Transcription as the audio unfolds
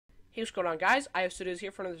Hey, what's going on, guys? IOStudios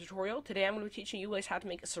here for another tutorial. Today I'm going to be teaching you guys how to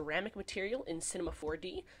make a ceramic material in Cinema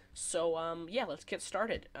 4D. So, yeah, let's get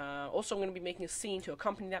started. Also, I'm going to be making a scene to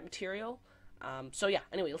accompany that material.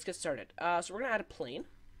 Anyway, let's get started. So we're going to add a plane.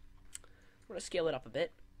 We're going to scale it up a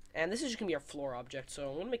bit. And this is just going to be our floor object. So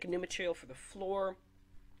I'm going to make a new material for the floor.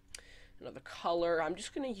 Another color. I'm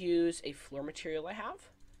just going to use a floor material I have.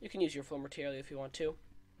 You can use your floor material if you want to.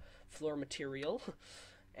 Floor material.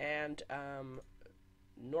 And,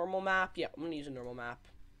 normal map. Yeah, I'm going to use a normal map.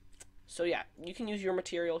 So yeah, you can use your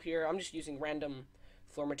material here. I'm just using random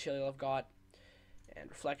floor material I've got. And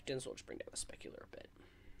reflectance, we'll just bring down the specular a bit.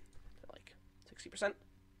 To like 60%.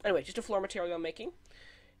 Anyway, just a floor material I'm making.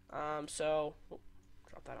 Drop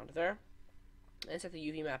that onto there. And set the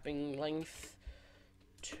UV mapping length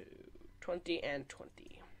to 20 and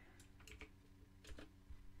 20.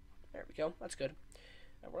 There we go, that's good.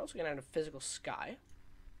 And we're also going to add a physical sky.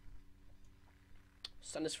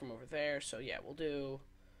 Sun is from over there, so yeah, we'll do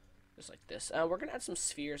just like this. We're going to add some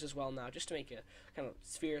spheres as well now, just to make a kind of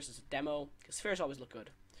spheres as a demo, because spheres always look good.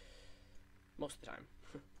 Most of the time.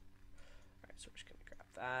 Alright, so we're just going to grab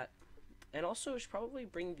that. And also, we should probably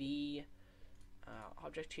bring the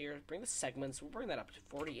object here, bring the segments, we'll bring that up to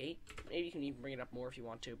 48. Maybe you can even bring it up more if you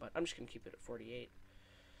want to, but I'm just going to keep it at 48.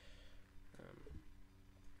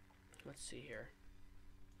 Let's see here.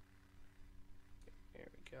 There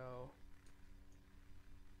we go.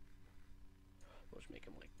 We'll just make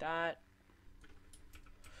them like that.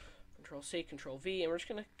 Control C, Control V, and we're just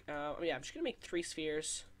gonna, I'm just gonna make 3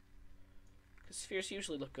 spheres, because spheres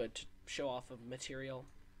usually look good to show off a material.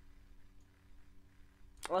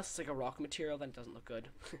 Unless it's like a rock material, then it doesn't look good.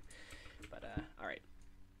 But, alright.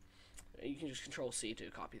 You can just Control C to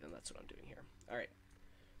copy them, that's what I'm doing here. Alright.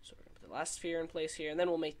 So we're gonna put the last sphere in place here, and then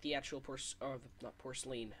we'll make the actual not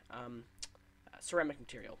porcelain, ceramic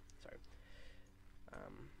material. Sorry.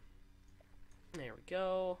 There we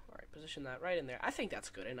go. Alright, position that right in there. I think that's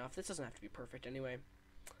good enough. This doesn't have to be perfect anyway.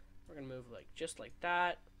 We're going to move like just like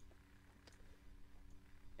that.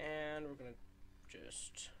 And we're going to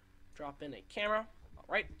just drop in a camera.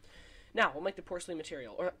 Alright. Now, we'll make the porcelain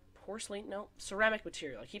material. Or, porcelain? No, ceramic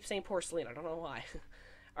material. I keep saying porcelain. I don't know why.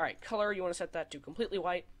 Alright, color, you want to set that to completely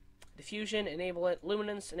white. Diffusion, enable it.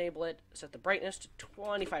 Luminance, enable it. Set the brightness to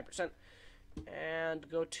 25%. And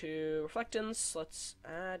go to reflectance. Let's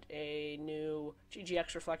add a new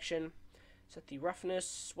GGX reflection. Set the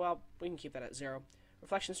roughness, well, we can keep that at 0.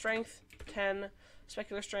 Reflection strength, 10.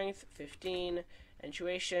 Specular strength, 15.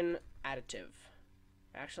 Intuition, additive.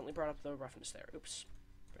 I accidentally brought up the roughness there. Oops.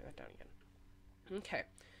 Bring that down again. Okay.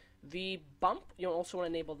 The bump, you also want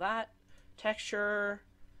to enable that. Texture,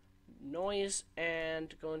 noise,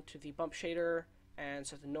 and go into the bump shader and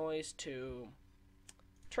set the noise to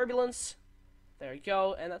turbulence. There you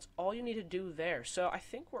go, and that's all you need to do there. So I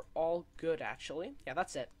think we're all good, actually. Yeah,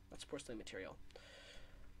 that's it. That's porcelain material.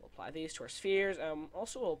 We'll apply these to our spheres.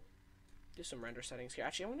 Also, we'll do some render settings here.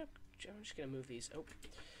 Actually, I'm just gonna move these. Oh,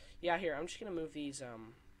 yeah, here. I'm just gonna move these.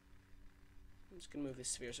 I'm just gonna move these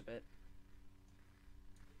spheres a bit.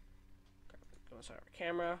 Go inside our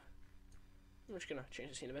camera. I'm just gonna change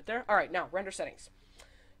the scene a bit there. All right, now render settings.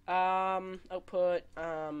 Output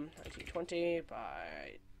 1920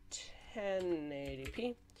 by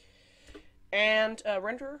 1080p, and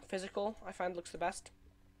render physical I find looks the best.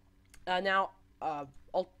 Now,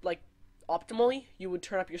 optimally, you would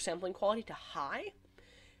turn up your sampling quality to high,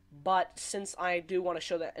 but since I do want to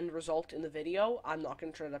show that end result in the video, I'm not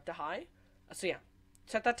going to turn it up to high. So yeah,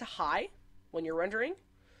 set that to high when you're rendering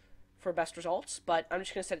for best results, but I'm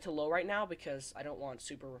just going to set it to low right now because I don't want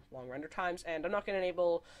super long render times, and I'm not going to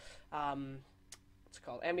enable what's it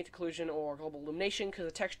called, ambient occlusion or global illumination, because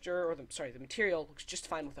the texture, or the material looks just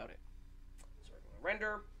fine without it. So we're going to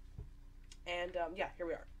render, and yeah, here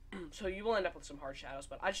we are. So you will end up with some hard shadows,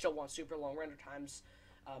 but I just don't want super long render times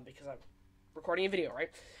because I'm recording a video, right?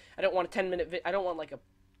 I don't want a 10-minute I don't want like a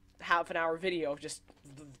half an hour video of just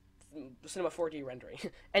the Cinema 4D rendering.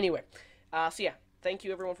 Anyway, so yeah, thank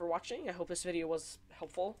you everyone for watching. I hope this video was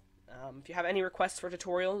helpful. If you have any requests for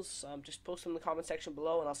tutorials, just post them in the comment section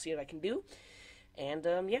below and I'll see what I can do. And,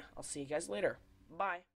 yeah, I'll see you guys later. Bye.